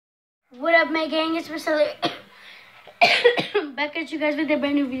What up, my gang? It's Marcelo. Back at you guys with a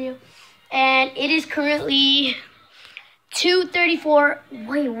brand new video. And it is currently 2:34.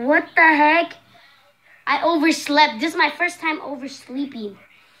 Wait, what the heck? I overslept. This is my first time oversleeping.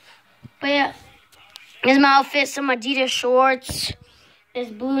 But yeah, here's my outfit. Some Adidas shorts. This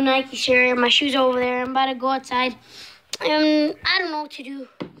blue Nike shirt. My shoes are over there. I'm about to go outside. And I don't know what to do.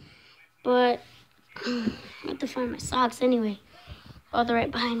 But I have to find my socks anyway. Oh, they're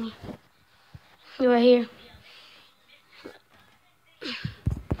right behind me. They're right here.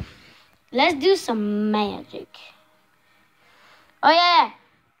 Let's do some magic. Oh yeah,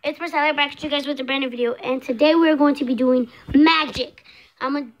 it's Marcelo back at you guys with a brand new video. And today we're going to be doing magic.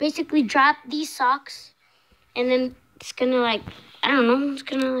 I'm going to basically drop these socks. And then it's going to like, I don't know, it's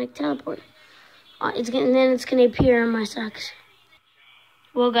going to like teleport. Then it's going to appear on my socks.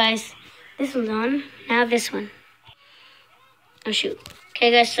 Well guys, this one's on. Now this one. Oh shoot.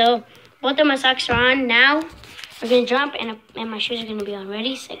 Okay guys, so both of my socks are on. Now we're going to jump and my shoes are going to be on.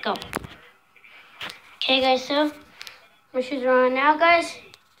 Ready, set, go. Okay guys, so my shoes are on now guys.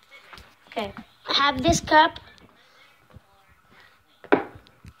 Okay, I have this cup.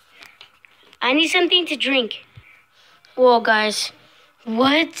 I need something to drink. Whoa guys,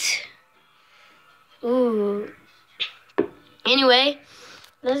 what? Ooh. Anyway,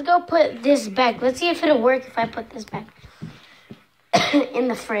 let's go put this back. Let's see if it'll work if I put this back in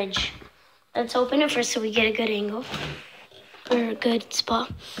the fridge. Let's open it first so we get a good angle or a good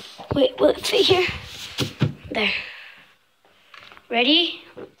spot. Wait, will it fit here? There. Ready?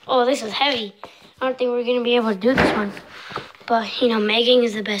 Oh, this is heavy. I don't think we're going to be able to do this one. But, you know, Megan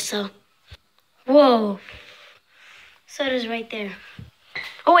is the best, so. Whoa. Soda's right there.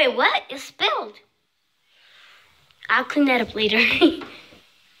 Oh, wait, what? It spilled. I'll clean that up later.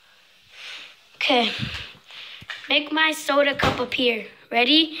 Okay. Make my soda cup appear.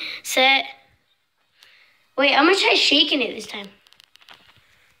 Ready, set. Wait, I'm going to try shaking it this time.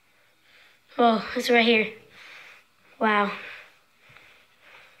 Oh, it's right here. Wow.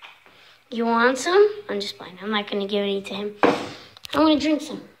 You want some? I'm just playing. I'm not going to give any to him. I'm going to drink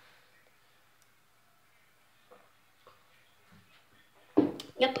some.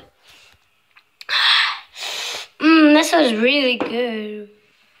 Yep. This was really good.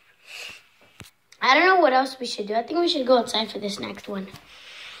 I don't know what else we should do. I think we should go outside for this next one.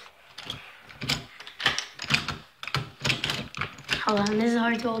 Hold on, this is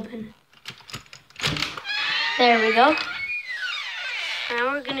hard to open. There we go. Now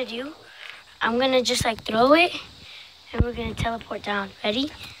what we're gonna do, I'm gonna just like throw it and we're gonna teleport down. Ready,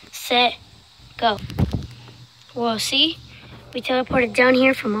 set, go. Whoa, see? We teleported down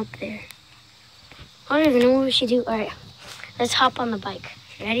here from up there. I don't even know what we should do. All right, let's hop on the bike.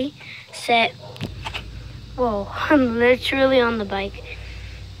 Ready, set. Whoa, I'm literally on the bike.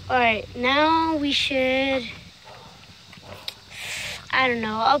 All right, now we should, I don't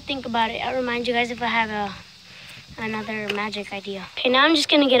know, I'll think about it. I'll remind you guys if I have another magic idea. Okay, now I'm just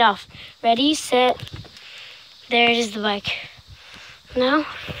gonna get off. Ready, set. There it is, the bike. Now,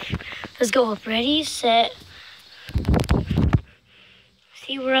 let's go up. Ready, set.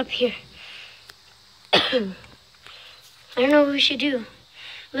 See, we're up here. I don't know what we should do.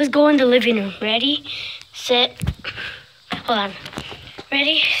 Let's go in the living room. Ready, set. Hold on.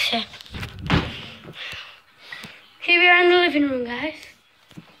 Ready, set. Here we are in the living room, guys.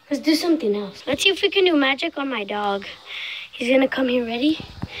 Let's do something else. Let's see if we can do magic on my dog. He's gonna come here. Ready,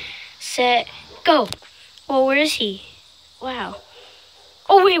 set, go. Whoa, where is he? Wow.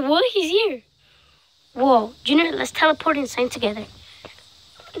 Oh, wait, what? He's here. Whoa, Junior, let's teleport inside together.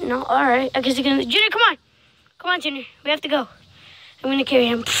 No, all right. I guess you're gonna, Junior, come on. Come on, Junior. We have to go. I'm gonna carry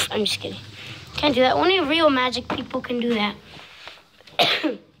him. I'm just kidding. Can't do that. Only real magic people can do that.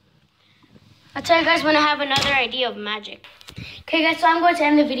 I'll tell you guys when I have another idea of magic. Okay guys, so I'm going to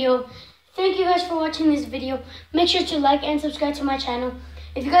end the video. Thank you guys for watching this video. Make sure to like and subscribe to my channel.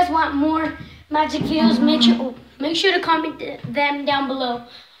 If you guys want more magic videos, make sure to comment them down below.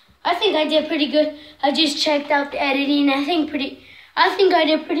 I think I did pretty good. I just checked out the editing. I think I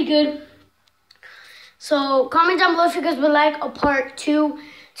did pretty good. So comment down below if you guys would like a part 2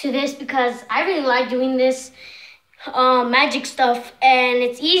 to this, because I really like doing this magic stuff and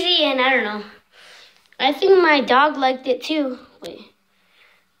it's easy and I don't know. I think my dog liked it too. Wait.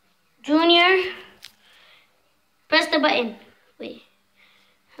 Junior, press the button. Wait.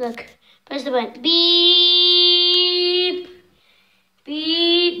 Look. Press the button. Beep.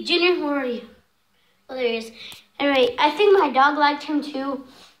 Beep. Junior, where are you? Oh, there he is. Anyway, I think my dog liked him too.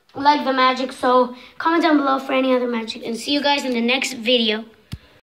 Like the magic. So comment down below for any other magic. And see you guys in the next video.